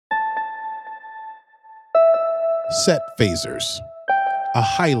Set Phasers, a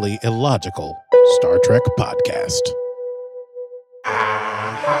highly illogical Star Trek podcast.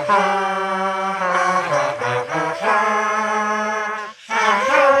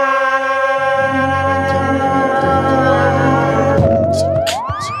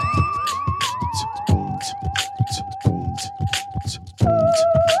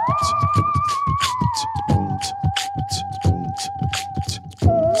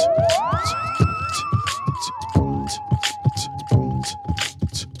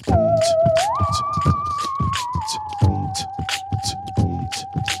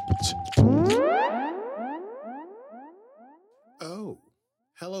 Oh,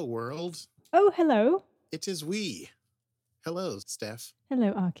 hello, world. Oh, hello. It is we. Hello, Steph.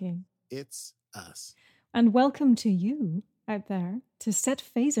 Hello, Aki. It's us. And welcome to you out there to Set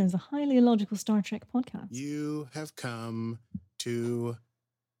Phasers, a highly illogical Star Trek podcast. You have come to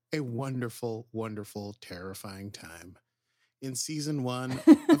a wonderful, wonderful, terrifying time in season 1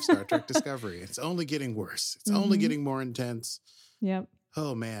 of Star Trek Discovery. It's only getting worse. It's only getting more intense. Yep.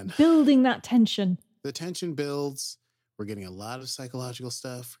 Oh, man. Building that tension. The tension builds. We're getting a lot of psychological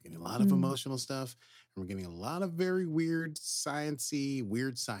stuff. We're getting a lot of emotional stuff. And we're getting a lot of very weird, sciencey,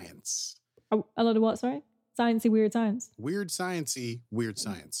 weird science. Oh, a lot of what, sorry? Sciencey, weird science. Weird sciencey, weird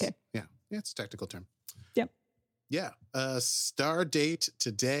science. Okay. Yeah, it's a technical term. Yep. Yeah. Star date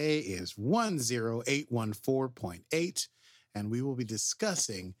today is 10814.8. And we will be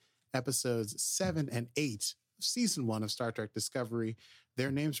discussing episodes 7 and 8 of season 1 of Star Trek Discovery. Their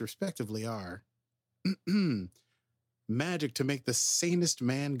names respectively are Magic to Make the Sanest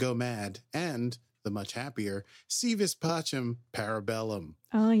Man Go Mad and the much happier Pacem Bellum.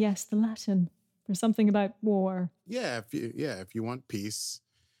 Ah, yes, the Latin for something about war. Yeah, if you want peace,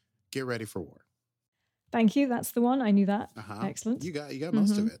 get ready for war. Thank you. That's the one. I knew that. Excellent. You got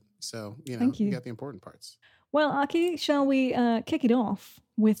most of it. So, Thank you. You got the important parts. Well, Aki, shall we kick it off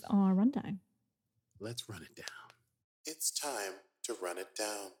with our rundown? Let's run it down. It's time to run it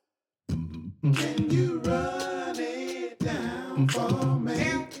down. Can you run it down for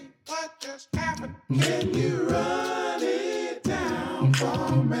me? What just happened? Can you run it down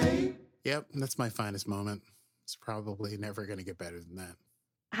for me? Yep, that's my finest moment. It's probably never going to get better than that.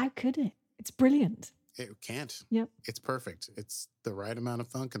 How could it? It's brilliant. It can't. Yep. It's perfect. It's the right amount of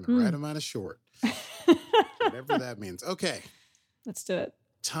funk and the right amount of short. Whatever that means. Okay. Let's do it.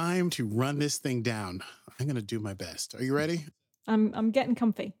 Time to run this thing down. I'm going to do my best. Are you ready? I'm getting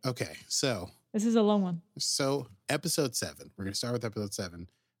comfy. Okay. So This is a long one. episode 7. We're going to start with episode 7.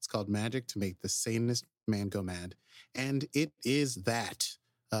 It's called Magic to Make the Sanest Man Go Mad. And it is that.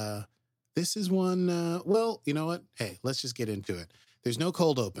 This is one, well, you know what? Hey, let's just get into it. There's no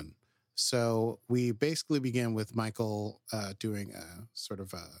cold open. So we basically begin with Michael doing a sort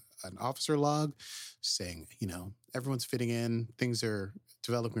of an officer log saying, everyone's fitting in. Things are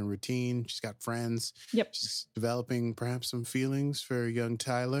developing routine. She's got friends. Yep. She's developing perhaps some feelings for young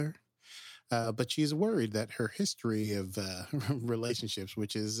Tyler. But she's worried that her history of relationships,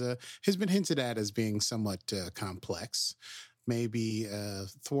 which has been hinted at as being somewhat complex, may be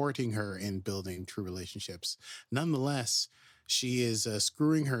thwarting her in building true relationships. Nonetheless, she is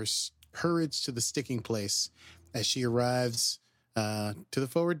screwing her courage to the sticking place as she arrives to the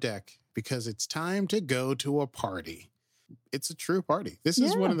forward deck because it's time to go to a party. It's a true party. This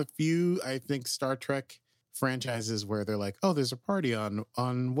is one of the few, I think, Star Trek franchises where they're like, oh, there's a party on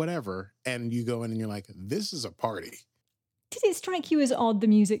whatever. And you go in and you're like, this is a party. Did it strike you as odd, the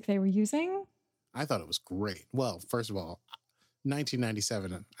music they were using? I thought it was great. Well, first of all,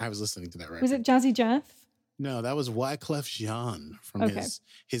 1997, I was listening to that record. Was it Jazzy Jeff? No, that was Wyclef Jean from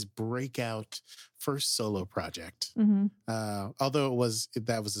his breakout first solo project. Mm-hmm. Although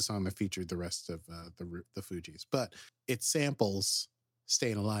that was the song that featured the rest of the Fugees, but it samples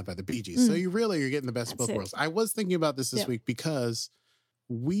 "Staying Alive" by the Bee Gees. So you're getting the best of both worlds. I was thinking about this week because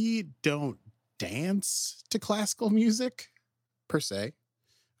we don't dance to classical music per se.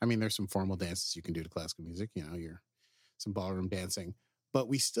 I mean, there's some formal dances you can do to classical music. Some ballroom dancing. But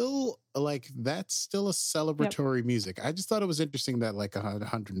we still, that's still a celebratory music. I just thought it was interesting that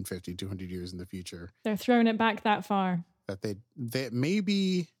 150, 200 years in the future. They're throwing it back that far. That they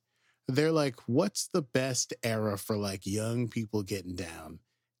maybe, they're like, what's the best era for young people getting down?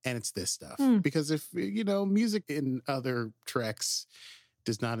 And it's this stuff. Because if, music in other treks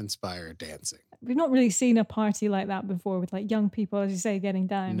does not inspire dancing. We've not really seen a party like that before with young people, as you say, getting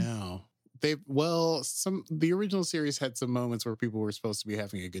down. No. The original series had some moments where people were supposed to be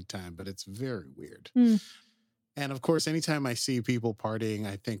having a good time, but it's very weird. And of course, anytime I see people partying,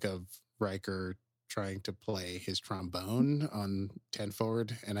 I think of Riker trying to play his trombone on 10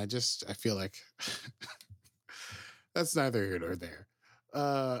 forward. And I feel like That's neither here nor there.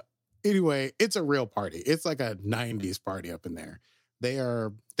 Anyway, it's a real party. It's like a 90s party up in there. They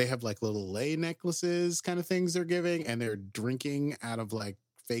have like little lei necklaces kind of things they're giving, and they're drinking out of like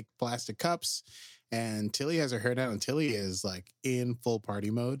fake plastic cups. And Tilly has her hair down, and Tilly is like in full party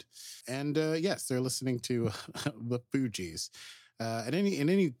mode. And yes, they're listening to the Fugees. In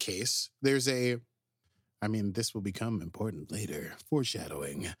any case, there's this will become important later.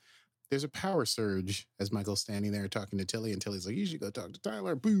 Foreshadowing. There's a power surge as Michael's standing there talking to Tilly, and Tilly's like, you should go talk to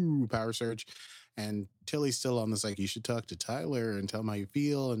Tyler. Boo, power surge. And Tilly's still on this, like, you should talk to Tyler and tell him how you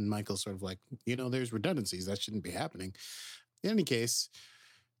feel. And Michael's sort of like, there's redundancies. That shouldn't be happening. In any case,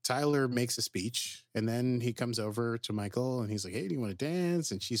 Tyler makes a speech, and then he comes over to Michael, and he's like, hey, do you want to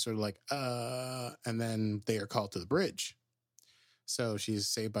dance? And she's sort of like, and then they are called to the bridge. So she's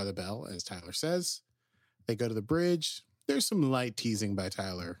saved by the bell, as Tyler says. They go to the bridge. There's some light teasing by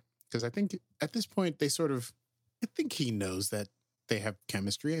Tyler, because I think at this point I think he knows that they have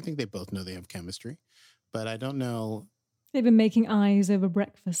chemistry. I think they both know they have chemistry, but I don't know. They've been making eyes over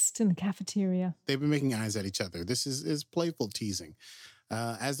breakfast in the cafeteria. They've been making eyes at each other. This is playful teasing.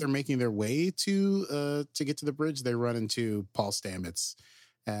 As they're making their way to get to the bridge, they run into Paul Stamets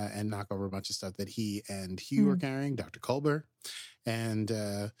and knock over a bunch of stuff that he and Hugh are carrying, Dr. Culber. And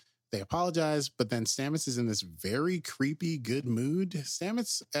they apologize, but then Stamets is in this very creepy, good mood.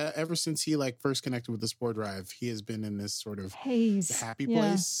 Stamets, ever since he first connected with the Spore Drive, he has been in this sort of haze, happy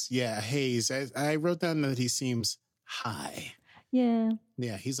place. Yeah, haze. I wrote down that he seems high. Yeah.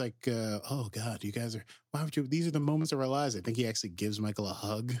 Yeah, he's like, oh God, you guys are, why would you, these are the moments of our lives. I think he actually gives Michael a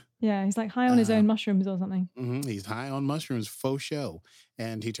hug. Yeah, he's like high on his own mushrooms or something. Mm-hmm, he's high on mushrooms, faux show.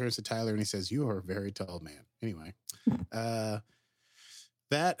 And he turns to Tyler and he says, you are a very tall man. Anyway,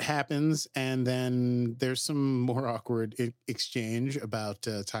 that happens, and then there's some more awkward exchange about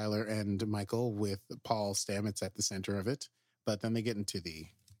Tyler and Michael with Paul Stamets at the center of it. But then they get into the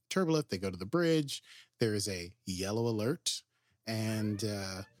turbulent, they go to the bridge. There is a yellow alert, and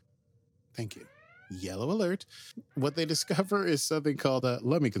thank you, yellow alert. What they discover is something called,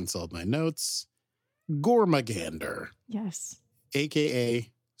 let me consult my notes, Gormagander. Yes. AKA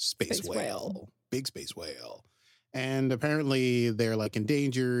space whale. Big space whale. And apparently they're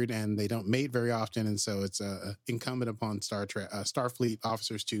endangered and they don't mate very often. And so it's incumbent upon Starfleet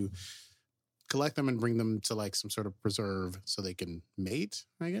officers to collect them and bring them to some sort of preserve so they can mate,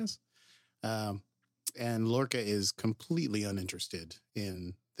 I guess. And Lorca is completely uninterested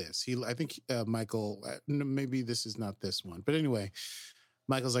in this. I think Michael, maybe this is not this one, but anyway,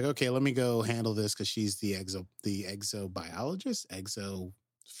 Michael's like, okay, let me go handle this because she's the exobiologist,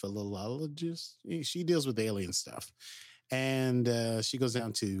 philologist. She deals with alien stuff, and she goes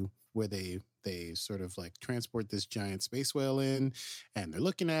down to where they sort of transport this giant space whale in, and they're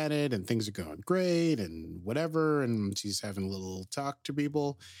looking at it, and things are going great and whatever, and she's having a little talk to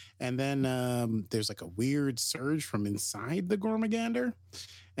people, and then there's a weird surge from inside the Gormagander,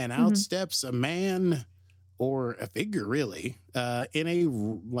 and out steps a man, or a figure really, in a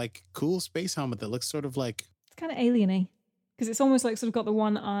cool space helmet that looks sort of it's kind of alien-y. Because it's almost sort of got the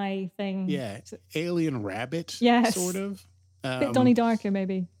one eye thing. Yeah, alien rabbit, yes. Sort of. Bit Donnie Darko,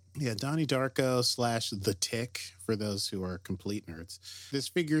 maybe. Yeah, Donnie Darko / The Tick, for those who are complete nerds. This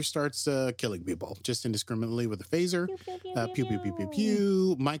figure starts killing people, just indiscriminately with a phaser. Pew, pew, pew, pew, pew, pew, pew,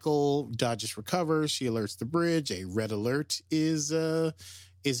 pew. Michael dodges, recovers. She alerts the bridge. A red alert is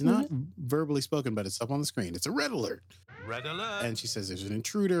not verbally spoken, but it's up on the screen. It's a red alert. Red alert. And she says there's an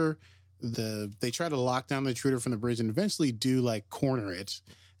intruder. They try to lock down the intruder from the bridge and eventually do corner it,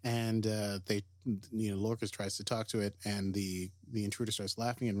 and Lorca tries to talk to it, and the intruder starts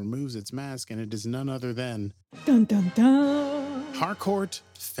laughing and removes its mask, and it is none other than dun dun dun Harcourt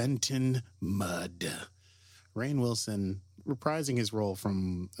Fenton Mudd. Rainn Wilson reprising his role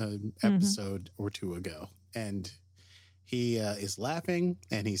from an episode or two ago, and he is laughing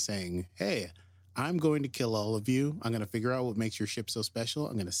and he's saying, hey, I'm going to kill all of you. I'm going to figure out what makes your ship so special.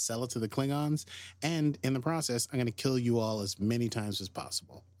 I'm going to sell it to the Klingons. And in the process, I'm going to kill you all as many times as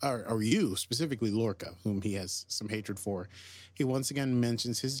possible. Or you, specifically Lorca, whom he has some hatred for. He once again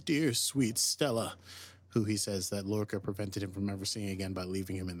mentions his dear, sweet Stella, who he says that Lorca prevented him from ever seeing again by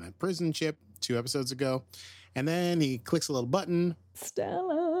leaving him in that prison ship 2 episodes ago. And then he clicks a little button.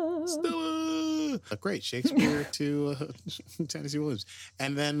 Stella. Great. Shakespeare to Tennessee Williams.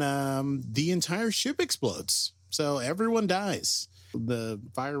 And then the entire ship explodes. So everyone dies. The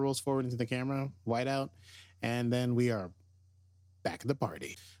fire rolls forward into the camera, white out. And then we are back at the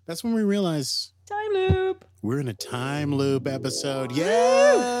party. That's when we realize... Time loop. We're in a time loop episode.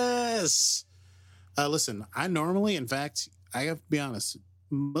 Yes! Listen, I normally, in fact, I have to be honest,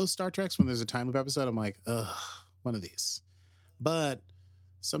 most Star Treks, when there's a time loop episode, I'm like, ugh, one of these. But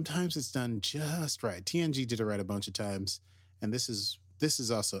sometimes it's done just right. TNG did it right a bunch of times, and this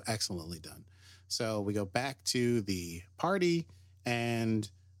is also excellently done. So we go back to the party, and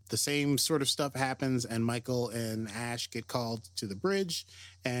the same sort of stuff happens, and Michael and Ash get called to the bridge,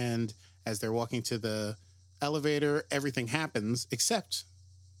 and as they're walking to the elevator, everything happens except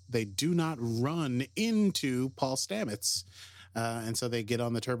they do not run into Paul Stamets. And so they get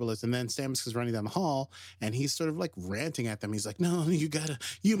on the turbulence, and then Stamets is running down the hall, and he's sort of like ranting at them. He's like, "No,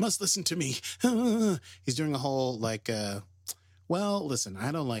 you must listen to me." He's doing a whole like, well, listen,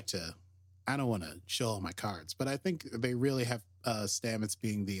 I don't want to show all my cards, but I think they really have Stamets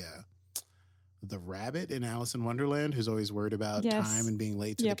being the rabbit in Alice in Wonderland, who's always worried about time and being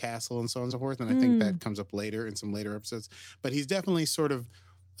late to the castle and so on and so forth. And I think that comes up later in some later episodes, but he's definitely sort of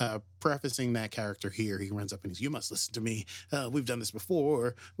prefacing that character here. He runs up and he's, "You must listen to me. We've done this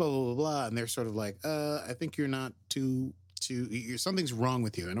before, blah, blah, blah, blah." And they're sort of like, I think you're not something's wrong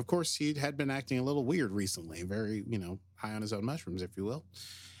with you. And of course he had been acting a little weird recently, very, high on his own mushrooms, if you will.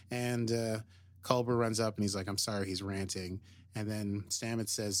 And Culber runs up and he's like, "I'm sorry," he's ranting. And then Stamets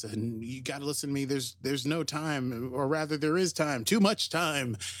says, "You got to listen to me. There's no time, or rather there is time, too much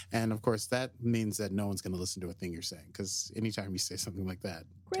time." And of course that means that no one's going to listen to a thing you're saying, because anytime you say something like that,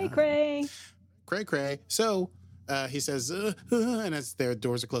 cray. So he says, and as their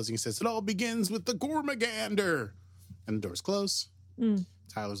doors are closing, he says, "It all begins with the Gormagander." And the doors close.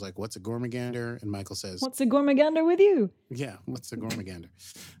 Tyler's like, "What's a Gormagander?" And Michael says, "What's a Gormagander with you?" Yeah, what's a Gormagander?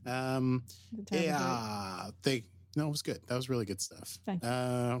 No, it was good. That was really good stuff. Thank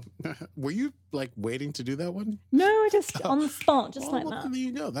you. Were you like waiting to do that one? No, just on the spot, like that. There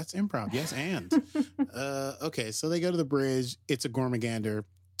you go. That's improv. Yes, and. Okay, so they go to the bridge. It's a Gormagander.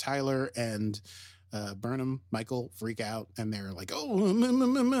 Tyler and Burnham, Michael freak out, and they're like, "Oh,"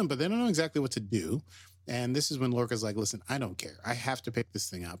 but they don't know exactly what to do. And this is when Lorca's like, "Listen, I don't care. I have to pick this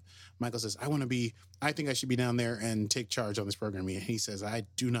thing up." Michael says, I think I should be down there and take charge on this program. And he says, "I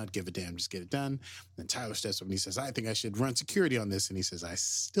do not give a damn. Just get it done." And Tyler steps up and he says, "I think I should run security on this." And he says, "I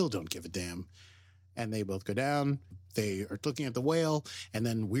still don't give a damn." And they both go down. They are looking at the whale, and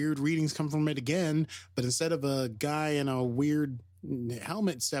then weird readings come from it again. But instead of a guy in a weird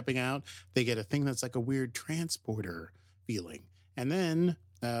helmet stepping out, they get a thing that's like a weird transporter feeling. And then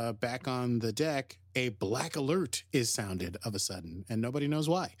back on the deck, a black alert is sounded of a sudden, and nobody knows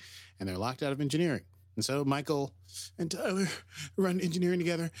why. And they're locked out of engineering. And so Michael and Tyler run engineering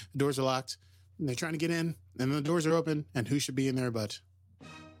together. The doors are locked, and they're trying to get in, and the doors are open, and who should be in there but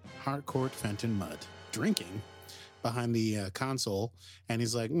Harcourt Fenton Mudd, drinking behind the console. And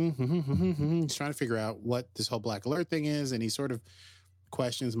he's like, he's trying to figure out what this whole black alert thing is, and he sort of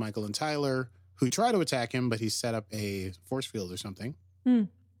questions Michael and Tyler, who try to attack him, but he's set up a force field or something.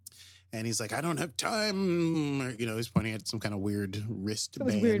 And he's like, "I don't have time." He's pointing at some kind of weird wristband.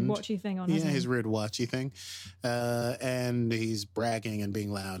 It was a weird watchy thing on his his weird watchy thing. And he's bragging and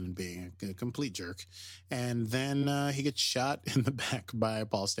being loud and being a complete jerk. And then he gets shot in the back by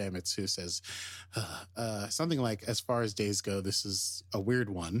Paul Stamets, who says something like, "As far as days go, this is a weird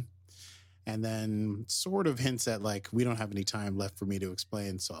one." And then sort of hints at like, "We don't have any time left for me to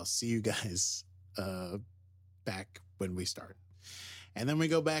explain, so I'll see you guys back when we start." And then we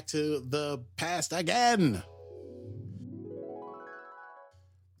go back to the past again.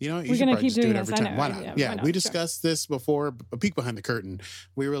 You should probably just do it every time. Why not? Yeah, we discussed this before, a peek behind the curtain.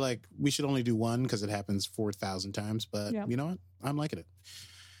 We were like, we should only do one because it happens 4,000 times. But you know what? I'm liking it.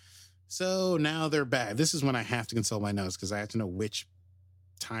 So now they're back. This is when I have to consult my notes because I have to know which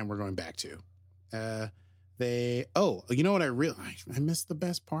time we're going back to. You know what I realized? I missed the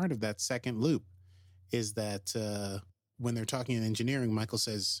best part of that second loop is that when they're talking in engineering, Michael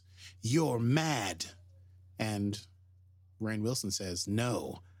says, "You're mad." And Rainn Wilson says,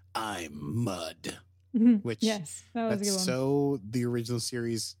 "No, I'm Mudd." Which yes, that was a good one. So the original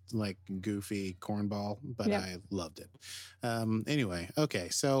series, like goofy cornball, but I loved it. Anyway, okay,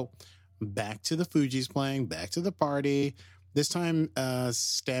 so back to the Fugees playing, back to the party. This time,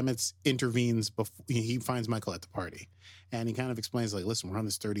 Stamets intervenes before he finds Michael at the party, and he kind of explains, like, "Listen, we're on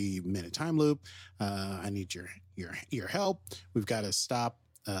this 30-minute time loop. I need your help. We've got to stop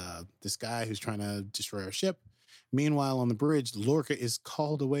this guy who's trying to destroy our ship." Meanwhile, on the bridge, Lorca is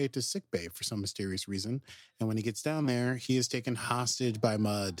called away to sickbay for some mysterious reason, and when he gets down there, he is taken hostage by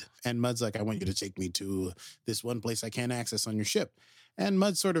Mudd. And Mudd's like, "I want you to take me to this one place I can't access on your ship." And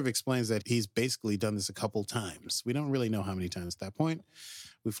Mud sort of explains that he's basically done this a couple times. We don't really know how many times at that point.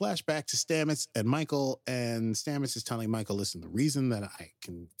 We flash back to Stamets and Michael, and Stamets is telling Michael, listen, the reason that I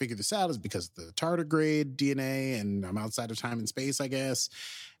can figure this out is because of the tardigrade DNA, and I'm outside of time and space, I guess.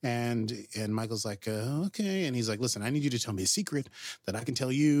 And Michael's like, okay. And he's like, listen, I need you to tell me a secret that I can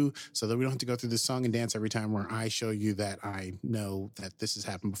tell you so that we don't have to go through this song and dance every time where I show you that I know that this has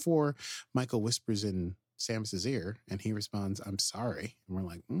happened before. Michael whispers in Stamets' ear, and he responds, I'm sorry. And we're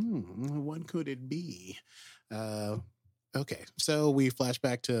like, what could it be? Okay, so we flash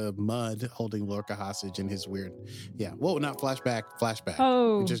back to Mud holding Lorca hostage in his weird, not flashback.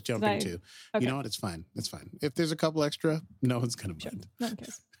 Oh, we just jump into. Okay. You know what? It's fine. If there's a couple extra, no one's gonna mind. No one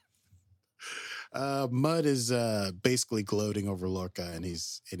cares. Mud is basically gloating over Lorca, and he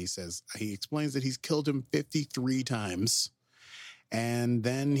explains that he's killed him 53 times, and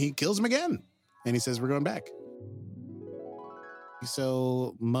then he kills him again, and he says, "We're going back."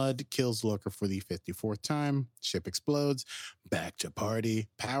 So Mud kills Lorca for the 54th time. Ship explodes. Back to party.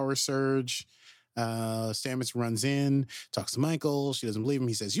 Power surge. Stamets runs in, talks to Michael. She doesn't believe him.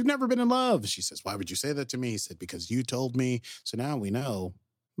 He says, "You've never been in love." She says, "Why would you say that to me?" He said, "Because you told me." So now we know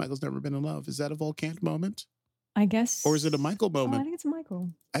Michael's never been in love. Is that a Volcant moment? I guess. Or is it a Michael moment? I think it's a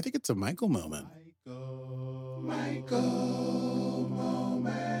Michael. I think it's a Michael moment. Michael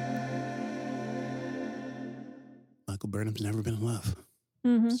moment. Michael Burnham's never been in love.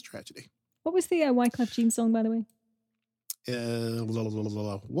 Mm-hmm. It's a tragedy. What was the Wyclef Jean song, by the way?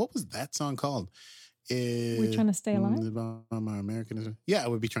 What was that song called? We're Trying to Stay Alive? Americanism. Yeah, it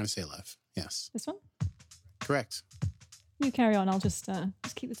would be Trying to Stay Alive. Yes. This one? Correct. You carry on. I'll just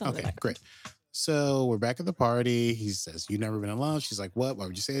keep this on. Okay, great. So we're back at the party. He says, "You've never been in love." She's like, "What? Why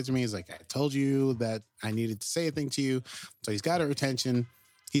would you say it to me?" He's like, "I told you that I needed to say a thing to you." So he's got her attention.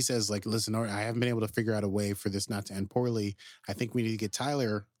 He says, like, "Listen, I haven't been able to figure out a way for this not to end poorly. I think we need to get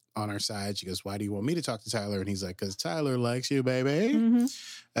Tyler on our side." She goes, "Why do you want me to talk to Tyler?" And he's like, "Because Tyler likes you, baby."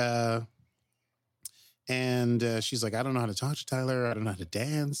 Mm-hmm. And she's like, "I don't know how to talk to Tyler. I don't know how to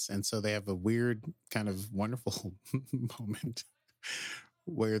dance." And so they have a weird kind of wonderful moment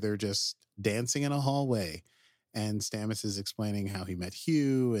where they're just dancing in a hallway. And Stamets is explaining how he met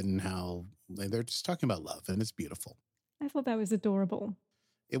Hugh and how they're just talking about love. And it's beautiful. I thought that was adorable.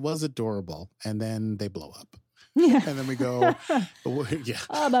 It was adorable. And then they blow up. Yeah. And then we go, yeah.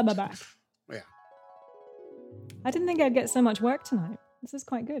 Bye. Yeah. I didn't think I'd get so much work tonight. This is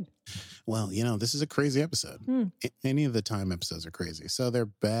quite good. Well, this is a crazy episode. Any of the time episodes are crazy. So they're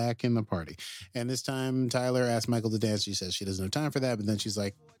back in the party. And this time Tyler asks Michael to dance. She says she doesn't have time for that. But then she's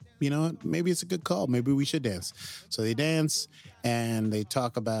like, you know what? Maybe it's a good call. Maybe we should dance. So they dance and they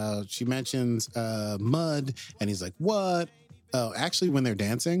talk about, she mentions Mud. And he's like, what? Oh, actually, when they're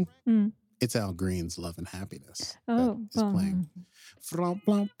dancing, it's Al Green's Love and Happiness that is playing.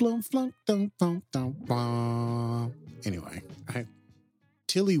 Anyway,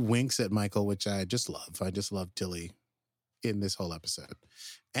 Tilly winks at Michael, which I just love. I just love Tilly in this whole episode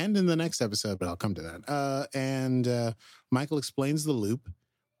and in the next episode, but I'll come to that. And Michael explains the loop,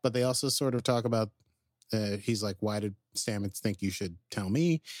 but they also sort of talk about, he's like, "Why did Stamets think you should tell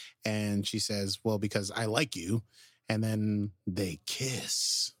me?" And she says, "Well, because I like you." And then they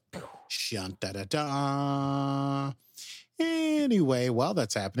kiss. Shun-da-da-da. Anyway, while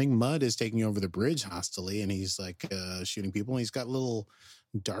that's happening, Mud is taking over the bridge hostily, and he's like shooting people. And he's got little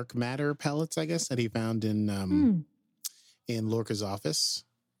dark matter pellets, I guess, that he found in Lorca's office.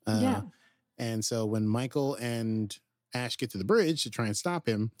 And so when Michael and Ash get to the bridge to try and stop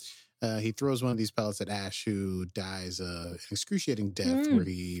him, he throws one of these pellets at Ash, who dies an excruciating death where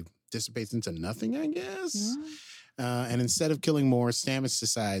he dissipates into nothing, I guess. And instead of killing more, Stamets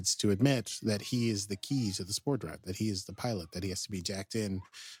decides to admit that he is the key to the spore drive, that he is the pilot, that he has to be jacked in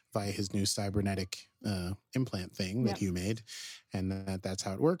via his new cybernetic implant thing that Hugh made, and that's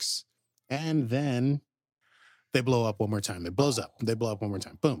how it works. And then they blow up one more time. It blows up. They blow up one more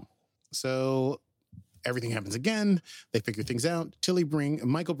time. Boom. So everything happens again. They figure things out.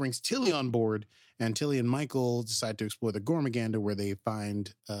 Michael brings Tilly on board, and Tilly and Michael decide to explore the Gormagander, where they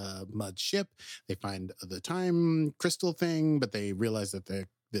find Mud's ship. They find the time crystal thing, but they realize that the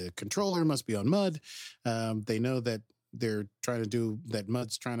controller must be on Mud. They know that they're trying to do that.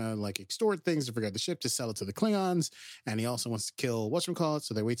 Mud's trying to like extort things to figure out the ship to sell it to the Klingons, and he also wants to kill whatchamacallit.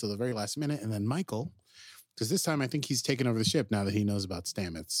 So they wait till the very last minute, and then Michael, because this time I think he's taken over the ship now that he knows about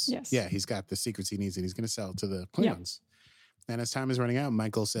Stamets. Yes. Yeah, he's got the secrets he needs, and he's going to sell it to the Klingons. And as time is running out,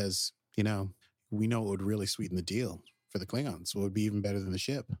 Michael says, we know what would really sweeten the deal for the Klingons. What would be even better than the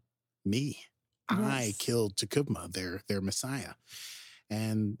ship? Me. Yes. I killed Takuma, their messiah.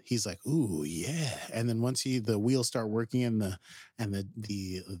 And he's like, "Ooh, yeah!" And then once the wheels start working and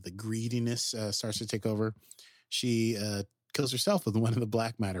the greediness starts to take over, she kills herself with one of the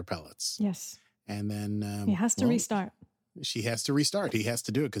black matter pellets. Yes. And then He has to restart. She has to restart. He has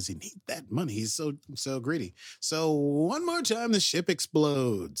to do it because he needs that money. He's so greedy. So one more time, the ship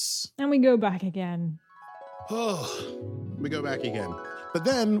explodes. And we go back again. Oh, we go back again. But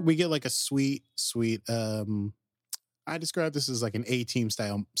then we get like a sweet, I describe this as like an A-team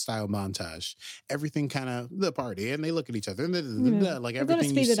style montage. Everything kind of the party, and they look at each other, and like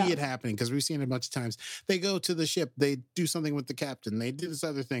everything you see it happening because we've seen it a bunch of times. They go to the ship, they do something with the captain, they do this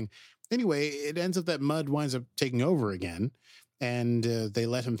other thing. Anyway, it ends up that Mudd winds up taking over again, and they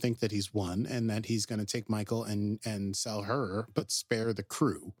let him think that he's won and that he's going to take Michael and sell her, but spare the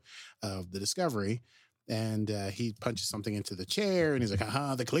crew of the Discovery. And he punches something into the chair, and he's like,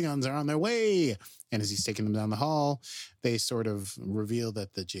 "Haha, the Klingons are on their way." And as he's taking them down the hall, they sort of reveal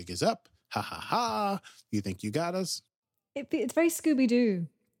that the jig is up. Ha ha ha! You think you got us? It's very Scooby-Doo.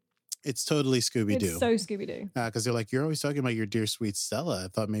 It's totally Scooby-Doo. It's so Scooby-Doo. Because they're like, "You're always talking about your dear sweet Stella. I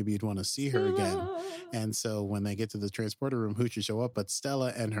thought maybe you'd want to see her again." And so when they get to the transporter room, who should show up but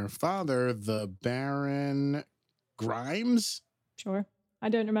Stella and her father, the Baron Grimes? Sure. I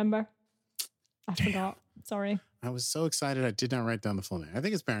don't remember. I forgot. Sorry. I was so excited I did not write down the full name. I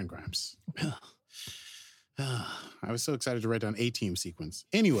think it's Baron Grimes. I was so excited to write down A-team sequence.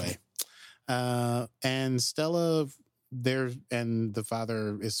 Anyway, and Stella there, and the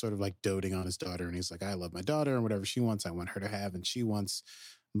father is sort of like doting on his daughter, and he's like, "I love my daughter, and whatever she wants, I want her to have." And she wants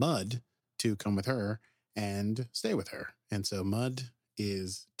Mudd to come with her and stay with her. And so Mudd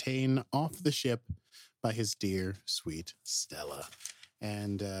is ta'en off the ship by his dear, sweet Stella.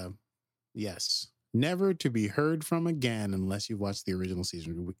 And yes, never to be heard from again unless you've watched the original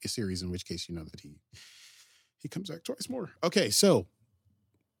series, in which case you know that he comes back twice more. Okay, so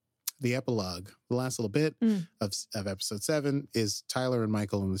the epilogue, the last little bit of episode 7 is Tyler and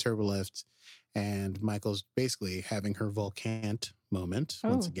Michael in the turbolift, and Michael's basically having her volcant moment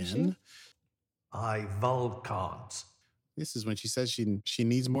once again. I volcant. This is when she says she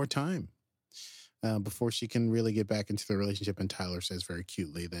needs more time before she can really get back into the relationship. And Tyler says very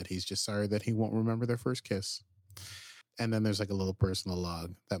cutely that he's just sorry that he won't remember their first kiss. And then there's like a little personal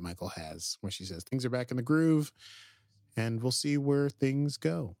log that Michael has where she says things are back in the groove and we'll see where things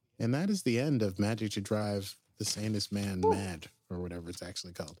go. And that is the end of Magic to Drive the Sanest Man Mad, or whatever it's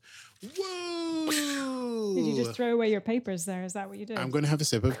actually called. Whoa! Did you just throw away your papers there? Is that what you did? I'm going to have a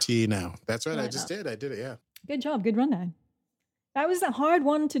sip of tea now. That's right. I just did. I did it. Yeah. Good job. Good rundown. That was a hard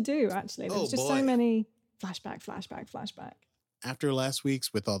one to do, actually. There's just so many flashback. After last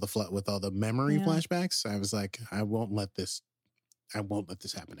week's with all the memory flashbacks, I was like, I won't let this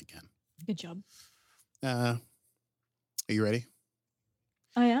happen again. Good job. Are you ready?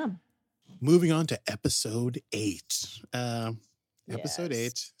 I am. Moving on to episode 8. Episode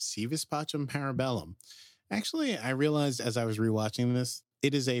 8, Civis Pacem Parabellum. Actually, I realized as I was rewatching this,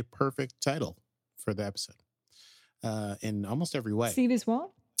 it is a perfect title for the episode. In almost every way. Civis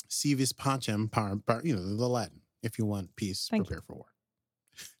what? Civis Pacem, the Latin. If you want peace, prepare for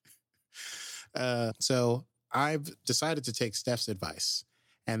war. So I've decided to take Steph's advice.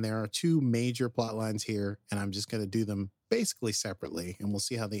 And there are 2 major plot lines here, and I'm just going to do them basically separately, and we'll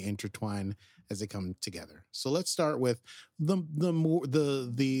see how they intertwine as they come together. So let's start with the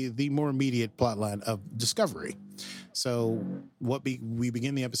more immediate plot line of Discovery. So we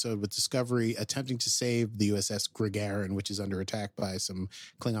begin the episode with Discovery attempting to save the USS Gagarin, which is under attack by some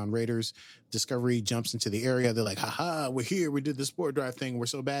Klingon raiders. Discovery jumps into the area. They're like, "Haha, we're here. We did the spore drive thing. We're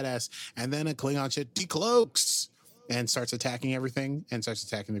so badass." And then a Klingon ship decloaks and starts attacking everything and starts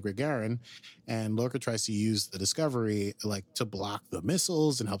attacking the Gagarin. And Lorca tries to use the Discovery to block the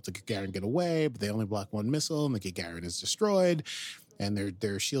missiles and help the Gagarin get away, but they only block one missile and the Gagarin is destroyed and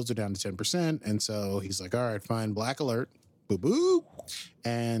their shields are down to 10%. And so he's like, "All right, fine, black alert, boo boo."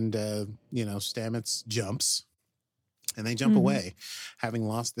 And, Stamets jumps and they jump away, having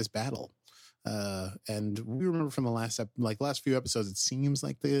lost this battle. And we remember from the last few episodes, it seems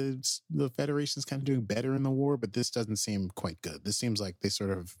like the Federation's kind of doing better in the war, but this doesn't seem quite good. This seems like they sort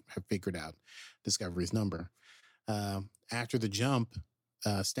of have figured out Discovery's number. After the jump,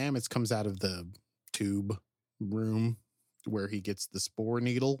 Stamets comes out of the tube room where he gets the spore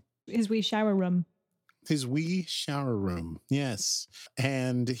needle. His wee shower room. Yes.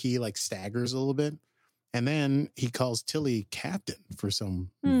 And he staggers a little bit. And then he calls Tilly Captain for some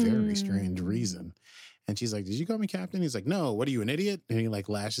very strange reason. And she's like, "Did you call me Captain?" He's like, "No, what are you, an idiot?" And he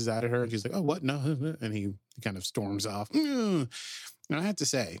lashes out at her. And she's like, "Oh, what? No." And he kind of storms off. Now, I have to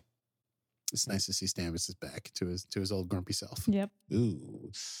say, It's nice to see Stamets is back to his old grumpy self. Yep.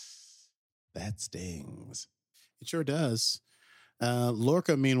 Ooh, that stings. It sure does.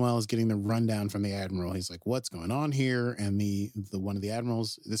 Lorca, meanwhile, is getting the rundown from the admiral. He's like, "What's going on here?" And the one of the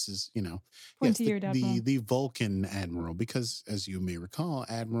admirals, this is Pointy-eared admiral. the Vulcan admiral, because as you may recall,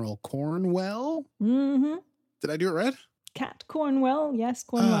 Admiral Cornwell. Mm-hmm. Did I do it right? Cat Cornwell. Yes,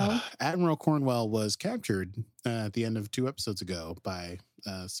 Cornwell. Admiral Cornwell was captured at the end of 2 episodes ago by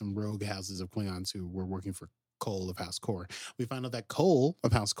some rogue houses of Klingons who were working for Cole of House Core. We find out that Cole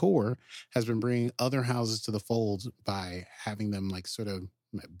of House Core has been bringing other houses to the fold by having them like sort of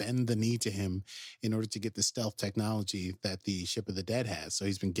bend the knee to him in order to get the stealth technology that the Ship of the Dead has. So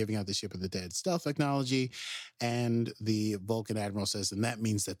he's been giving out the Ship of the Dead stealth technology, and the Vulcan Admiral says, and that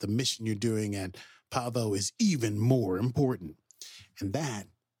means that the mission you're doing at Pavo is even more important. And that,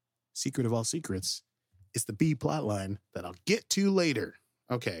 secret of all secrets, is the B plotline that I'll get to later.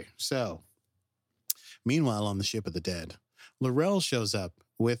 Okay, so meanwhile, on the Ship of the Dead, Laurel shows up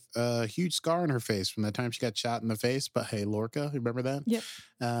with a huge scar on her face from the time she got shot in the face. But hey, Lorca, you remember that? Yep.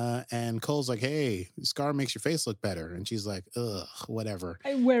 And Cole's like, "Hey, scar makes your face look better." And she's like, "Ugh, whatever."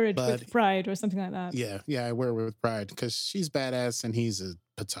 I wear it with pride or something like that. Yeah, I wear it with pride because she's badass and he's a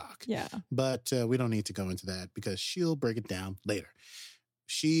patak. Yeah. But we don't need to go into that because she'll break it down later.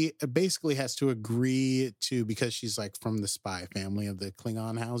 She basically has to agree to, because she's like from the spy family of the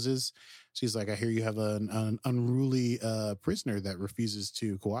Klingon houses. She's like, "I hear you have an unruly prisoner that refuses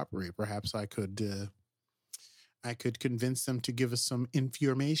to cooperate. Perhaps I could convince them to give us some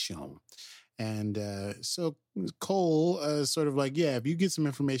information." And so Cole sort of like, "Yeah, if you get some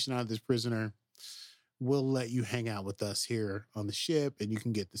information out of this prisoner, we'll let you hang out with us here on the ship and you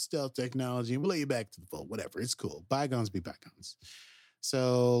can get the stealth technology and we'll let you back to the fold. Whatever, it's cool. Bygones be bygones."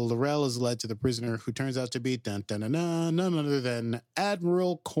 So Laurel is led to the prisoner, who turns out to be none other than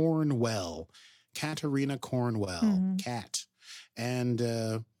Admiral Cornwell, Katarina Cornwell, Cat. And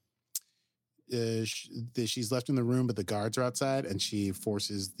she's left in the room, but the guards are outside, and she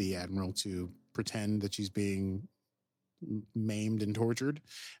forces the Admiral to pretend that she's being maimed and tortured.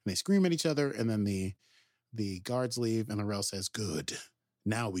 And they scream at each other, and then the guards leave, and Laurel says, "Good,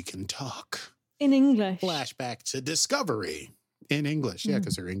 now we can talk." In English. Flashback to Discovery. In English, yeah,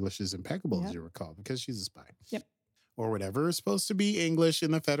 because her English is impeccable, as you recall, because she's a spy. Yep. Or whatever is supposed to be English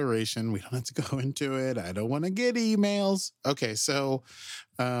in the Federation. We don't have to go into it. I don't want to get emails. Okay, so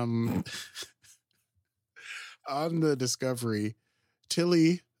on the Discovery,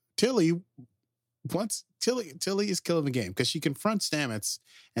 Tilly is killing the game because she confronts Stamets,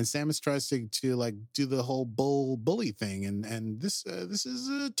 and Stamets tries to like do the whole bully thing, and this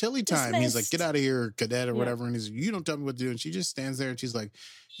is Tilly time. Dismissed. He's like, "Get out of here, cadet," or whatever, and he's like, "You don't tell me what to do," and she just stands there and she's like,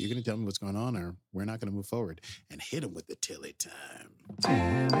 "You're gonna tell me what's going on, or we're not gonna move forward," and hit him with the Tilly time.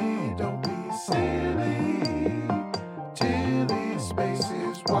 Tilly, don't be silly. Tilly, space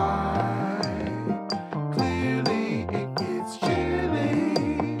is wide. Clearly it gets chilly.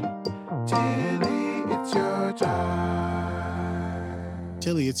 Tilly, it's your time.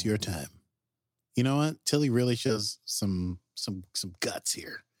 Tilly, it's your time. You know what? Tilly really shows some guts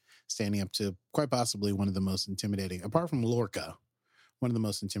here, standing up to quite possibly one of the most intimidating, apart from Lorca, one of the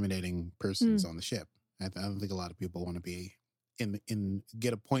most intimidating persons on the ship. I don't think a lot of people want to be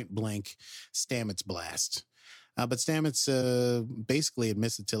get a point blank Stamets blast. But Stamets basically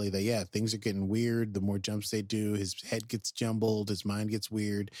admits to Tilly that, yeah, things are getting weird. The more jumps they do, his head gets jumbled, his mind gets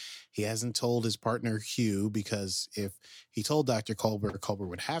weird. He hasn't told his partner, Hugh, because if he told Dr. Culber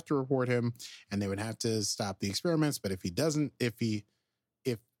would have to report him and they would have to stop the experiments. But if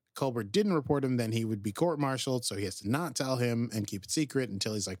Culber didn't report him, then he would be court-martialed. So he has to not tell him and keep it secret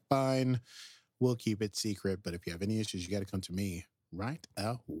until he's like, "Fine, we'll keep it secret. But if you have any issues, you got to come to me right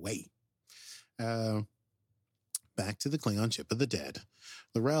away." Back to the Klingon Ship of the Dead.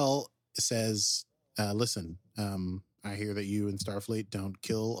 Laurel says, "Listen, I hear that you and Starfleet don't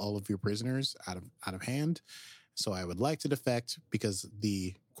kill all of your prisoners out of hand. So I would like to defect because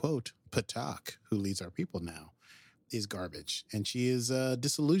the, quote, Patak, who leads our people now, is garbage." And she is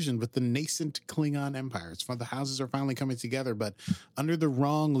disillusioned with the nascent Klingon empire. The houses are finally coming together, but under the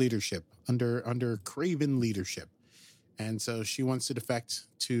wrong leadership, under Craven leadership. And so she wants to defect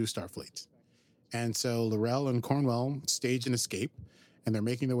to Starfleet. And so Laurel and Cornwell stage an escape, and they're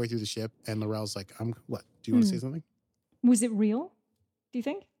making their way through the ship. And Laurel's like, what? Do you want to say something? Was it real, do you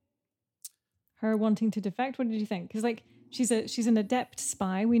think? Her wanting to defect? What did you think? Because like she's an adept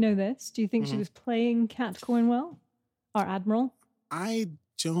spy. We know this. Do you think she was playing Cat Cornwell? Our Admiral? I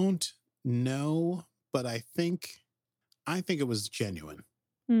don't know, but I think it was genuine.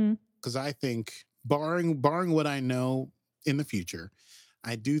 Because I think, barring what I know in the future,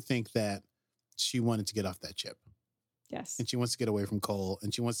 I do think that she wanted to get off that ship. Yes. And she wants to get away from Cole,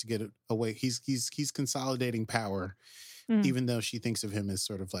 and she wants to get away. He's consolidating power, even though she thinks of him as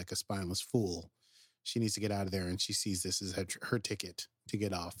sort of like a spineless fool. She needs to get out of there, and she sees this as her ticket to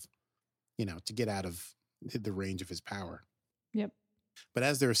get off, to get out of the range of his power. Yep. But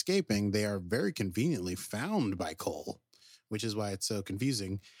as they're escaping, they are very conveniently found by Cole, which is why it's so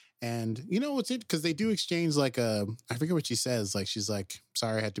confusing. And what's it? Because they do exchange like I forget what she says. Like she's like,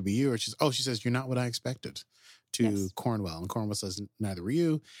 "Sorry, I had to be you," or she says, "You're not what I expected." To Cornwell, and Cornwell says, "Neither were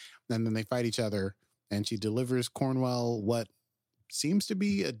you." And then they fight each other, and she delivers Cornwell what seems to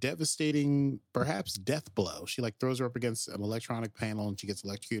be a devastating, perhaps death blow. She like throws her up against an electronic panel, and she gets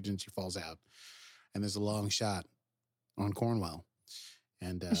electrocuted, and she falls out. And there's a long shot on Cornwell.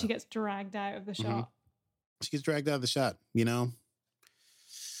 And she gets dragged out of the shot. She gets dragged out of the shot. We might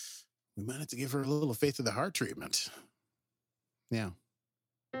have to give her a little faith of the heart treatment. Yeah.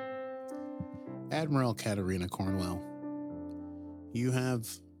 Admiral Katarina Cornwell, you have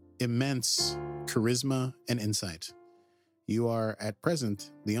immense charisma and insight. You are, at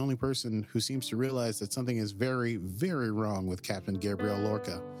present, the only person who seems to realize that something is very, very wrong with Captain Gabriel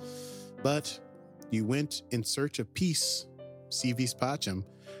Lorca. But you went in search of peace, C.V. Pacem,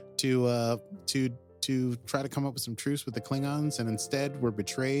 to try to come up with some truce with the Klingons, and instead were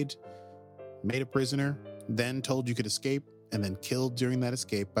betrayed, made a prisoner, then told you could escape, and then killed during that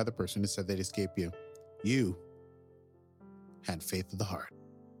escape by the person who said they'd escape you. You had faith of the heart.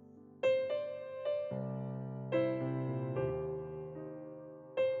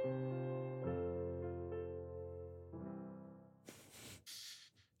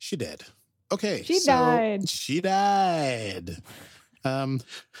 She did. Okay. She died. She died.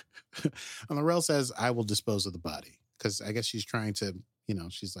 Laurel says, "I will dispose of the body." Because I guess she's trying to,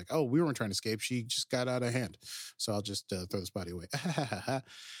 she's like, "Oh, we weren't trying to escape. She just got out of hand. So I'll just throw this body away."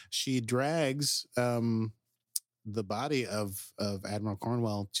 She drags the body of Admiral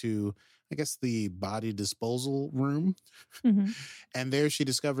Cornwell to, I guess, the body disposal room. And there she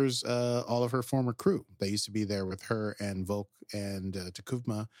discovers all of her former crew. They used to be there with her and Volk and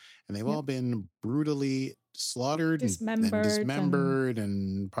Takuvma, and they've all been brutally slaughtered, dismembered,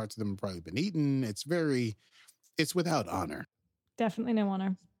 and parts of them have probably been eaten. It's without honor. Definitely no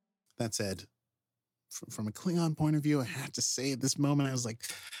honor. That said, from a Klingon point of view, I have to say at this moment, I was like,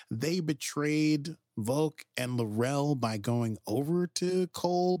 they betrayed Volk and Laurel by going over to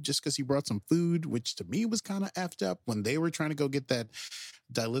Cole just because he brought some food, which to me was kind of effed up when they were trying to go get that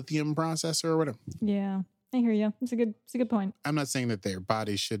dilithium processor or whatever. Yeah, I hear you. It's a good point. I'm not saying that their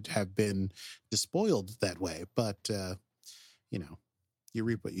bodies should have been despoiled that way, but you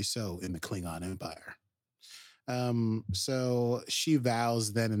reap what you sow in the Klingon Empire. So she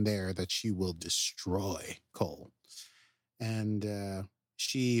vows then and there that she will destroy Cole. And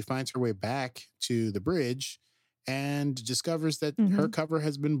she finds her way back to the bridge and discovers that her cover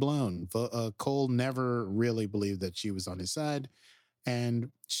has been blown. Cole never really believed that she was on his side.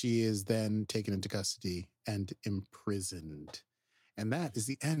 And she is then taken into custody and imprisoned. And that is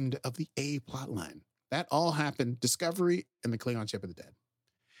the end of the A plotline. That all happened. Discovery and the Klingon ship of the dead.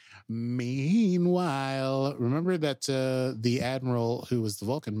 Meanwhile, remember that the Admiral who was the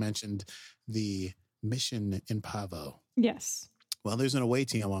Vulcan mentioned the mission in Pavo. Yes. Well, there's an away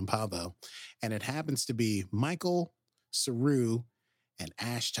team on Pavo, and it happens to be Michael, Saru, and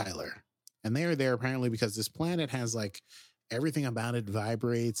Ash Tyler. And they are there apparently because this planet has like everything about it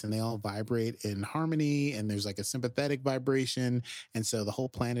vibrates, and they all vibrate in harmony, and there's like a sympathetic vibration, and so the whole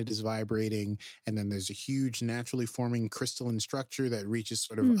planet is vibrating, and then there's a huge naturally forming crystalline structure that reaches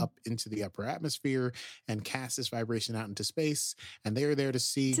sort of up into the upper atmosphere and casts this vibration out into space, and they're there to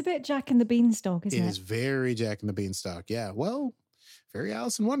see. It's a bit Jack and the Beanstalk, isn't it? It is very Jack and the Beanstalk, yeah. Well, very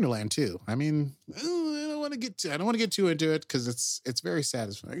Alice in Wonderland too. I mean, I don't want to get too into it because it's very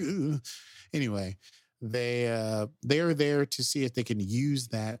satisfying. Anyway. They are there to see if they can use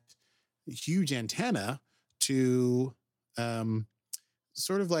that huge antenna to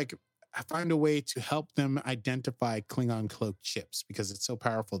sort of like find a way to help them identify Klingon cloaked ships because it's so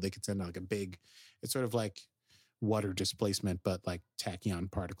powerful. They could send like it's sort of like water displacement, but like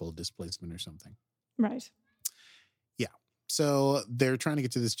tachyon particle displacement or something. Right. Yeah. So they're trying to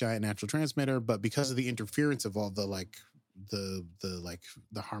get to this giant natural transmitter, but because of the interference of all the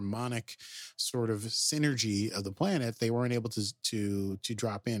the harmonic sort of synergy of the planet, they weren't able to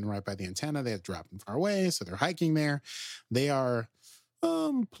drop in right by the antenna. They had to drop in far away, so they're hiking there. They are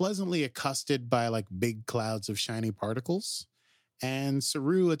pleasantly accosted by like big clouds of shiny particles, and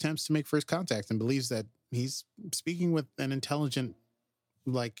Saru attempts to make first contact and believes that he's speaking with an intelligent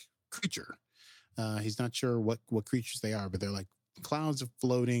like creature. He's not sure what creatures they are, but they're like clouds of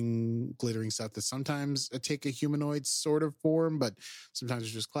floating, glittering stuff that sometimes take a humanoid sort of form, but sometimes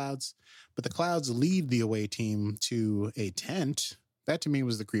it's just clouds. But the clouds lead the away team to a tent. That to me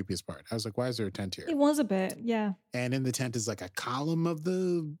was the creepiest part. I was like, why is there a tent here? It was a bit, yeah. And in the tent is like a column of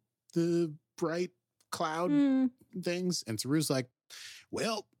the bright cloud things. And Saru's like,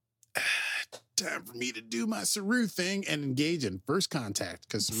 well, time for me to do my Saru thing and engage in first contact,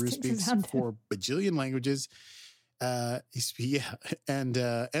 because Saru speaks 4 bajillion languages. And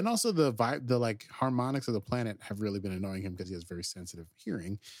also the vibe, the like harmonics of the planet have really been annoying him because he has very sensitive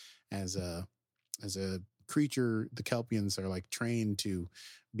hearing. As a creature, the Kelpians are like trained to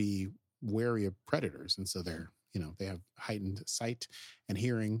be wary of predators, and so they're, they have heightened sight and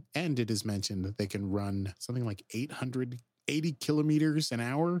hearing. And it is mentioned that they can run something like 880 kilometers an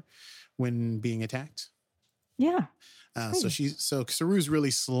hour when being attacked. Yeah. So Saru's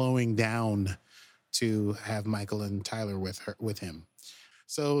really slowing down to have Michael and Tyler with him.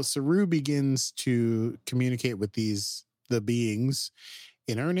 So Saru begins to communicate with the beings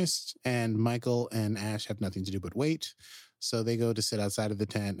in earnest, and Michael and Ash have nothing to do but wait. So they go to sit outside of the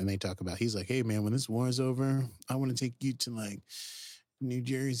tent and they talk about, he's like, hey man, when this war is over, I want to take you to like New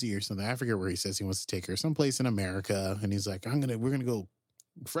Jersey or something. I forget where he says he wants to take her, someplace in America. And he's like, we're going to go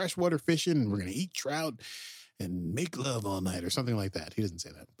freshwater fishing and we're going to eat trout and make love all night or something like that. He doesn't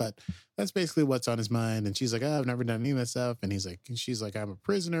say that, but that's basically what's on his mind. And she's like, oh, I've never done any of that stuff. And she's like, I'm a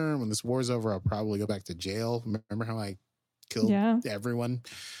prisoner. When this war's over, I'll probably go back to jail. Remember how I killed everyone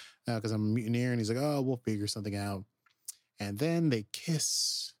because I'm a mutineer? And he's like, oh, we'll figure something out. And then they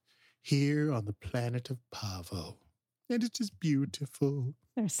kiss here on the planet of Pavo. And it's just beautiful.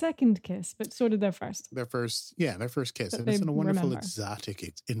 Their second kiss, but so did their first. Their first kiss. And it's in a wonderful,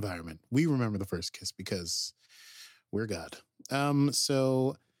 exotic environment. We remember the first kiss because we're God.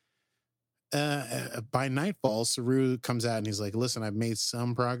 So by nightfall, Saru comes out and he's like, listen, I've made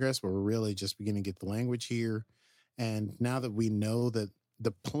some progress, but we're really just beginning to get the language here. And now that we know that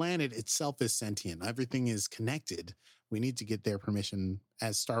the planet itself is sentient, everything is connected, we need to get their permission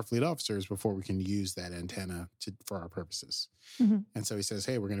as Starfleet officers before we can use that antenna for our purposes. Mm-hmm. And so he says,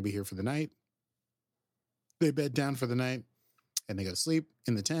 hey, we're going to be here for the night. They bed down for the night and they go to sleep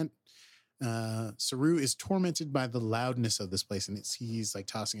in the tent. Saru is tormented by the loudness of this place, and he's like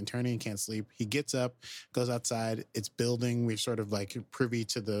tossing and turning and can't sleep. He gets up, goes outside. It's building. We're sort of like privy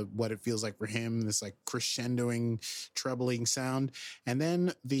to what it feels like for him, this like crescendoing, trebling sound. And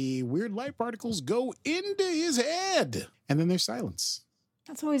then the weird light particles go into his head, and then there's silence.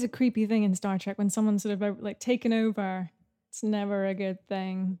 That's always a creepy thing in Star Trek when someone's sort of like taken over. It's never a good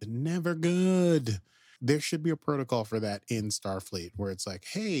thing. Never good. There should be a protocol for that in Starfleet where it's like,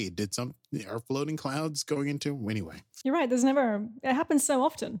 hey, are floating clouds going into? Anyway. You're right. It happens so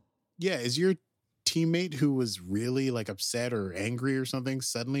often. Yeah. Is your teammate who was really like upset or angry or something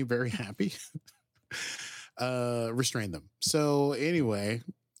suddenly very happy? Restrain them. So anyway,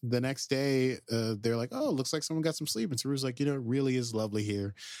 the next day, they're like, oh, looks like someone got some sleep. And Saru's like, it really is lovely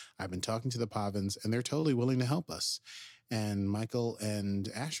here. I've been talking to the Pavans and they're totally willing to help us. And Michael and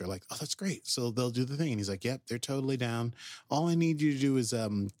Ash are like, oh, that's great. So they'll do the thing. And he's like, yep, they're totally down. All I need you to do is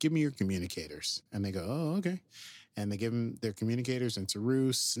give me your communicators. And they go, oh, okay. And they give him their communicators, and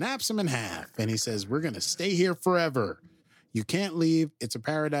Saru snaps them in half. And he says, we're going to stay here forever. You can't leave. It's a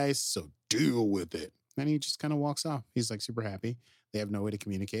paradise, so deal with it. And he just kind of walks off. He's like super happy. They have no way to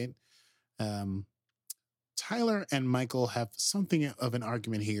communicate. Tyler and Michael have something of an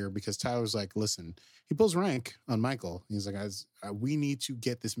argument here because Tyler's like, listen, he pulls rank on Michael. He's like, we need to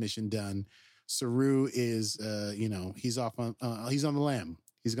get this mission done. Saru is, he's off on, he's on the lam.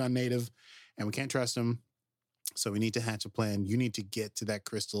 He's gone native and we can't trust him. So we need to hatch a plan. You need to get to that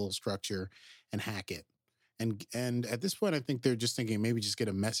crystal structure and hack it. And at this point, I think they're just thinking maybe just get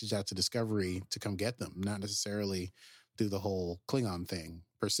a message out to Discovery to come get them, not necessarily do the whole Klingon thing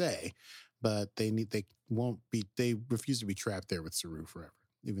per se. But they refuse to be trapped there with Saru forever.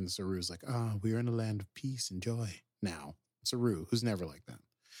 Even Saru's like, oh, we're in a land of peace and joy now. Saru, who's never like that.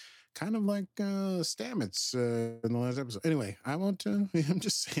 Kind of like Stamets in the last episode. Anyway, I won't, I'm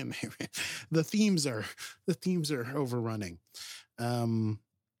just saying the themes are overrunning.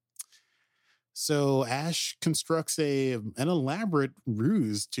 So Ash constructs an elaborate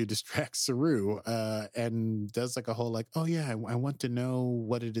ruse to distract Saru and does like a whole like, oh yeah, I want to know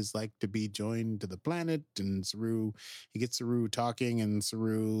what it is like to be joined to the planet. And he gets Saru talking, and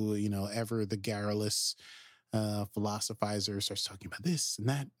Saru, ever the garrulous philosophizer, starts talking about this and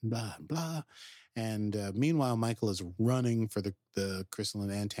that and blah and blah. And meanwhile, Michael is running for the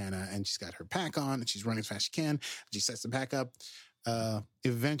crystalline antenna, and she's got her pack on and she's running as fast as she can. She sets the pack up.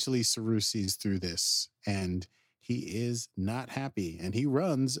 Eventually Saru sees through this and he is not happy, and he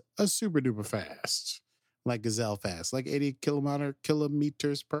runs a super duper fast, like gazelle fast, like 80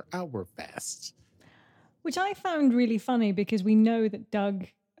 kilometers per hour fast. Which I found really funny because we know that Doug,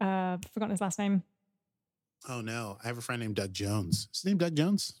 forgotten his last name. Oh no, I have a friend named Doug Jones. Is his name Doug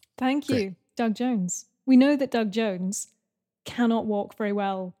Jones? Thank Great. you, Doug Jones. We know that Doug Jones cannot walk very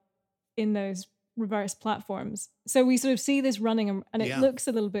well in those reverse platforms. So we sort of see this running and it looks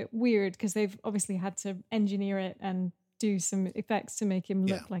a little bit weird because they've obviously had to engineer it and do some effects to make him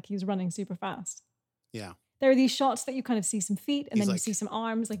look like he's running super fast. Yeah. There are these shots that you kind of see some feet and He's then you like- see some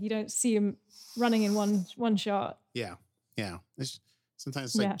arms. Like you don't see him running in one shot. Yeah. Yeah.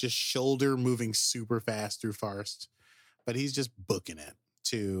 Sometimes it's like just shoulder moving super fast through forest, but he's just booking it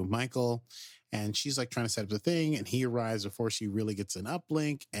to Michael. And she's like trying to set up the thing, and he arrives before she really gets an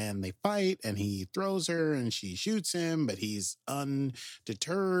uplink, and they fight, and he throws her, and she shoots him, but he's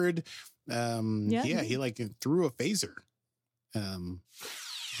undeterred. He like threw a phaser.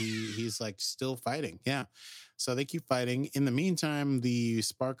 He's like still fighting. Yeah. So they keep fighting. In the meantime, the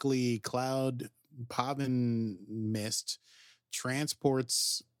sparkly cloud Pacem mist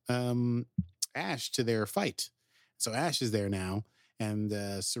transports Ash to their fight. So Ash is there now. And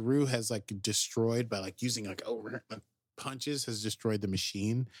Saru has like destroyed by like using like punches, has destroyed the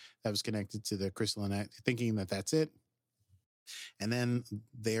machine that was connected to the crystalline, thinking that that's it. And then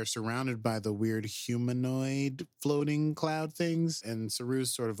they are surrounded by the weird humanoid floating cloud things. And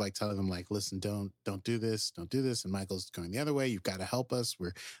Saru's sort of like telling them like, listen, don't do this. Don't do this. And Michael's going the other way. You've got to help us.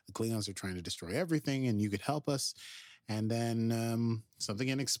 The Klingons are trying to destroy everything and you could help us. And then something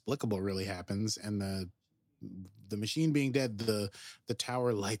inexplicable really happens. And the machine being dead, the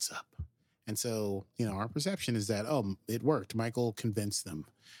tower lights up. And so, our perception is that, it worked. Michael convinced them,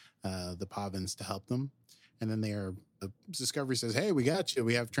 the Pavins, to help them. And then the Discovery says, hey, we got you.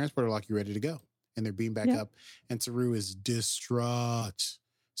 We have transporter lock. You ready to go? And they're beamed back up. And Saru is distraught.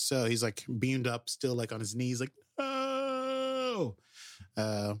 So he's like beamed up, still like on his knees, like, no.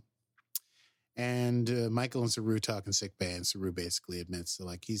 And Michael and Saru talk in sickbay, and Saru basically admits that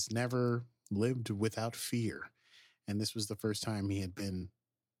like he's never lived without fear. And this was the first time he had been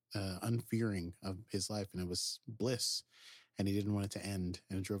unfearing of his life, and it was bliss. And he didn't want it to end,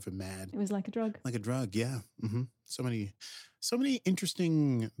 and it drove him mad. It was like a drug. Like a drug, yeah. Mm-hmm. So many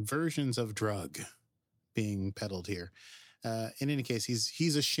interesting versions of drug being peddled here. In any case,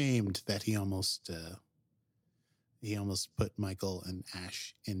 he's ashamed that he almost put Michael and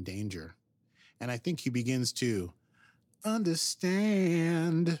Ash in danger. And I think he begins to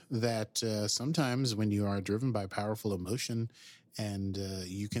understand that sometimes when you are driven by powerful emotion, and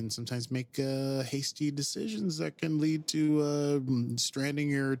you can sometimes make hasty decisions that can lead to stranding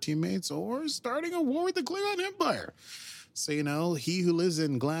your teammates or starting a war with the Klingon Empire. So, he who lives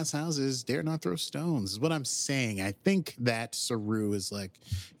in glass houses dare not throw stones is what I'm saying. I think that Saru is like,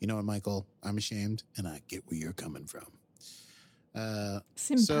 you know what, Michael, I'm ashamed and I get where you're coming from.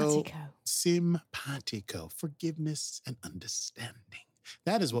 Simpatico, forgiveness and understanding.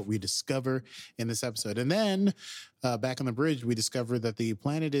 That is what we discover in this episode. And then back on the bridge, we discover that the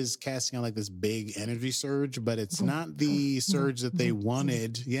planet is casting out like this big energy surge, but it's not the surge that they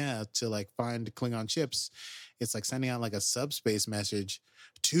wanted. To like find Klingon ships. It's like sending out like a subspace message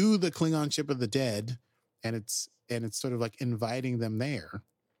to the Klingon ship of the dead. And it's sort of like inviting them there.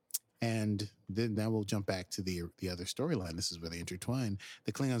 And then now we'll jump back to the other storyline. This is where they intertwine.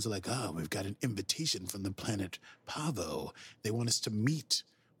 The Klingons are like, we've got an invitation from the planet Pavo. They want us to meet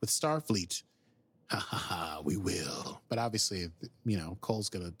with Starfleet. Ha ha ha, we will. But obviously, Cole's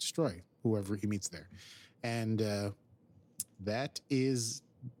going to destroy whoever he meets there. And that is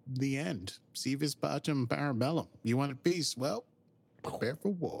the end. Si vis pacem para bellum. You wanted peace? Well, prepare for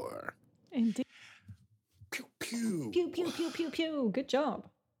war. Indeed. Pew, pew. Pew, pew, pew, pew, pew. Good job.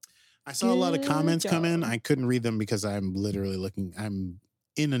 I saw a lot of comments come in. I couldn't read them because I'm literally I'm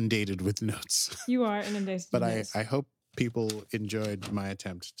inundated with notes. You are inundated But with notes. I hope people enjoyed my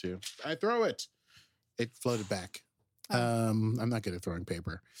attempt to. I throw it. It floated back. I'm not good at throwing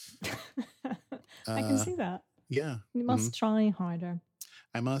paper. I can see that. Yeah. You must try harder.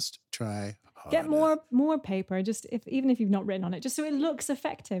 I must try harder. Get more paper, even if you've not written on it, just so it looks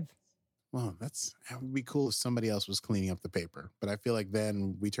effective. Well, that would be cool if somebody else was cleaning up the paper. But I feel like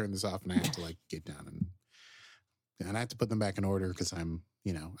then we turn this off and I have to like get down and I have to put them back in order because I'm,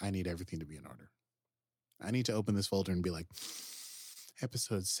 I need everything to be in order. I need to open this folder and be like,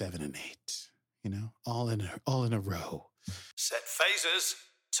 episodes 7 and 8, all in a row. Set phasers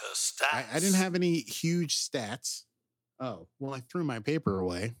to stats. I didn't have any huge stats. Oh, well, I threw my paper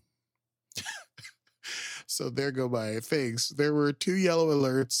away. So there go my things. There were 2 yellow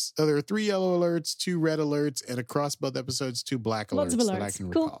alerts. There were 3 yellow alerts, 2 red alerts, and across both episodes, 2 black alerts, Lots of alerts. that I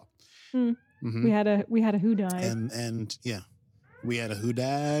can Cool. recall. We had a who died. And yeah, we had a who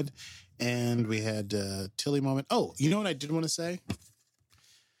died, and we had Tilly moment. Oh, you know what I did want to say?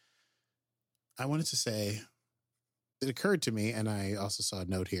 I wanted to say, it occurred to me, and I also saw a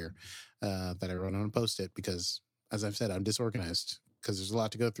note here that I wrote on and Post-it because, as I've said, I'm disorganized because there's a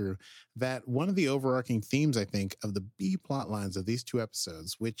lot to go through, that one of the overarching themes, I think, of the B plot lines of these 2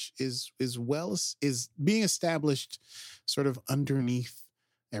 episodes, which is being established sort of underneath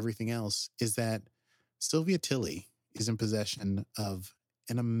everything else, is that Sylvia Tilly is in possession of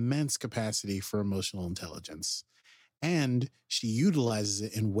an immense capacity for emotional intelligence. And she utilizes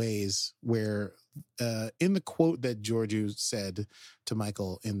it in ways where, in the quote that Georgiou said to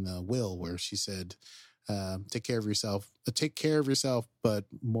Michael in the will, where she said, take care of yourself, but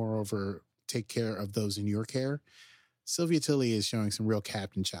moreover, take care of those in your care. Sylvia Tilly is showing some real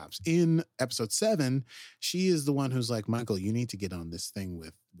captain chops. In episode 7, she is the one who's like, Michael, you need to get on this thing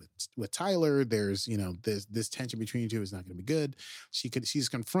with Tyler. There's, this tension between you two is not going to be good. She's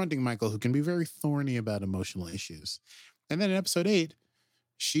confronting Michael, who can be very thorny about emotional issues. And then in episode 8,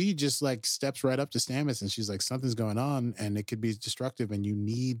 she just like steps right up to Sanest and she's like, something's going on and it could be destructive and you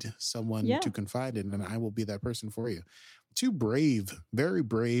need someone to confide in, and I will be that person for you. 2 brave, very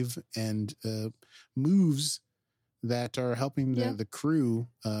brave, and moves that are helping the crew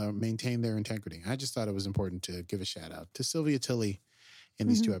maintain their integrity. I just thought it was important to give a shout out to Sylvia Tilly in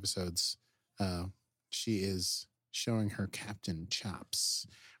these 2 episodes. She is showing her captain chops.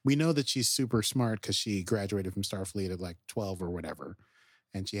 We know that she's super smart because she graduated from Starfleet at like 12 or whatever.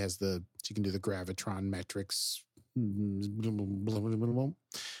 And she can do the gravitron metrics.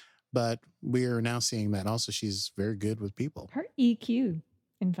 But we're now seeing that also she's very good with people. Her EQ,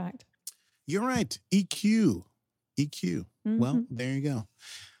 in fact. You're right. EQ. Well, there you go.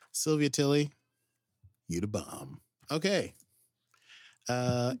 Sylvia Tilly, you the bomb. Okay.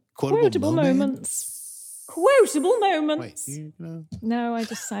 Quotable moments. Quotable moments. Wait, No, I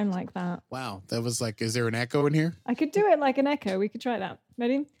just sound like that. Wow. That was like, is there an echo in here? I could do it like an echo. We could try that.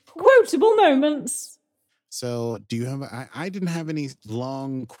 Ready? Quotable moments. So do you have, I didn't have any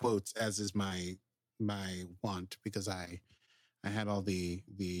long quotes as is my want, because I had all the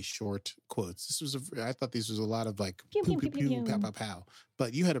short quotes. I thought this was a lot of like pew, pew, pew, pew, pew, pew, pew. pow, pow, pow.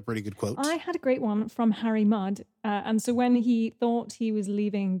 But you had a pretty good quote. I had a great one from Harry Mudd. And so when he thought he was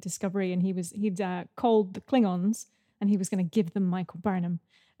leaving Discovery and he'd called the Klingons and he was going to give them Michael Burnham,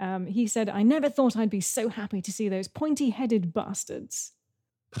 he said, I never thought I'd be so happy to see those pointy-headed bastards.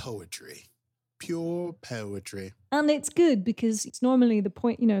 Poetry. Pure poetry. And it's good because it's normally the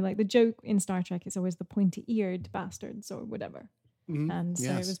point, like the joke in Star Trek is always the pointy-eared bastards or whatever. And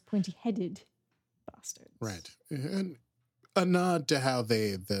so it was pointy-headed bastards. Right. And a nod to how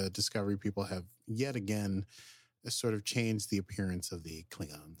the Discovery people have yet again sort of changed the appearance of the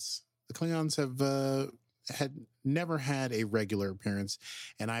Klingons. The Klingons had never had a regular appearance,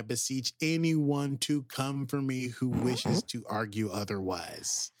 and I beseech anyone to come for me who wishes to argue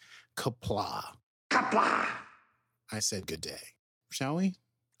otherwise. Kapla. Kapla! I said good day. Shall we?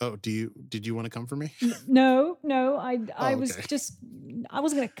 Oh, did you want to come for me? No, I was okay. I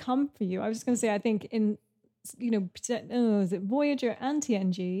wasn't going to come for you. I was just going to say, I think in, is it Voyager and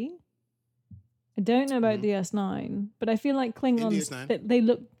TNG? I don't know about DS9, but I feel like Klingons, that they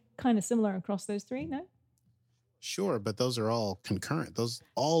look kind of similar across those 3, no? Sure, but those are all concurrent.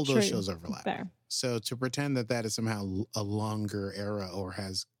 All those shows overlap. Fair. So to pretend that is somehow a longer era or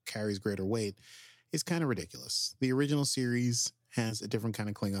carries greater weight is kind of ridiculous. The original series has a different kind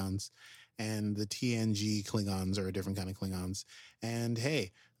of Klingons, and the TNG Klingons are a different kind of Klingons. And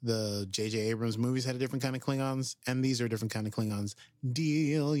hey, the J.J. Abrams movies had a different kind of Klingons, and these are a different kind of Klingons.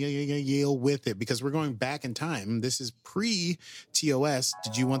 Deal with it, because we're going back in time. This is pre-TOS.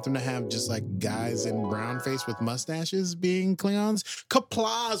 Did you want them to have just like guys in brown face with mustaches being Klingons?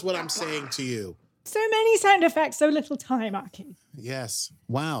 Kapla is what I'm saying to you. So many sound effects, so little time, Aki. Yes.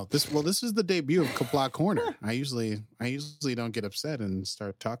 Wow. This is the debut of Kapla Corner. I usually don't get upset and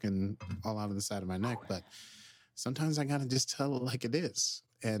start talking all out of the side of my neck, but sometimes I gotta just tell it like it is.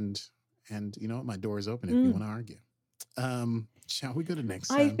 And you know what? My door is open if you want to argue. Shall we go to next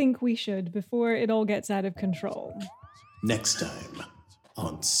time? I think we should, before it all gets out of control. Next time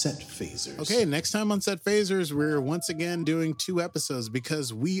on Set Phasers. Okay, next time on Set Phasers, we're once again doing 2 episodes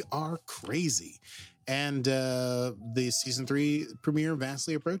because we are crazy. And the season 3 premiere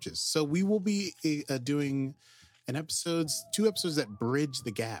vastly approaches. So we will be doing 2 episodes that bridge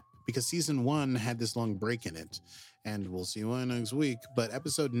the gap, because season 1 had this long break in it. And we'll see you all next week. But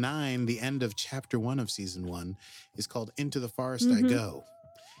episode 9, the end of chapter 1 of season 1, is called Into the Forest I Go.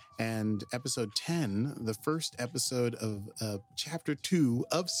 And episode 10, the first episode of chapter 2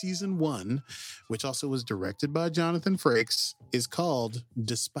 of season 1, which also was directed by Jonathan Frakes, is called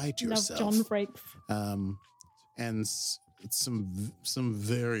Despite Yourself. Love John Frakes. And some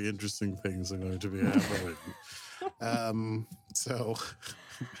very interesting things are going to be happening.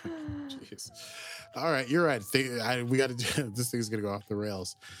 Jeez. All right, you're right. We got to. This thing's going to go off the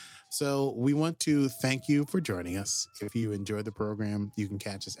rails. So we want to thank you for joining us. If you enjoyed the program, you can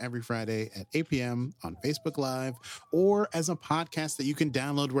catch us every Friday at 8 p.m. on Facebook Live or as a podcast that you can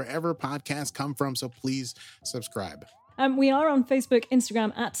download wherever podcasts come from. So please subscribe. We are on Facebook,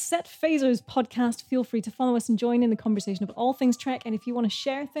 Instagram at Set Phasers Podcast. Feel free to follow us and join in the conversation of all things Trek. And if you want to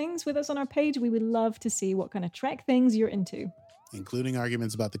share things with us on our page, we would love to see what kind of Trek things you're into, including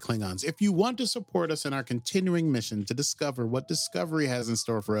arguments about the Klingons. If you want to support us in our continuing mission to discover what Discovery has in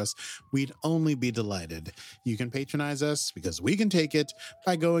store for us, we'd only be delighted. You can patronize us because we can take it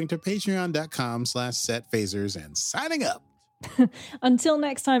by going to patreon.com/setphasers and signing up. Until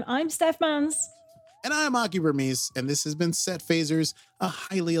next time, I'm Steph Mans. And I'm Aki Burmese, and this has been Set Phasers, a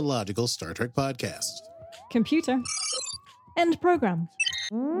highly illogical Star Trek podcast. Computer. End program.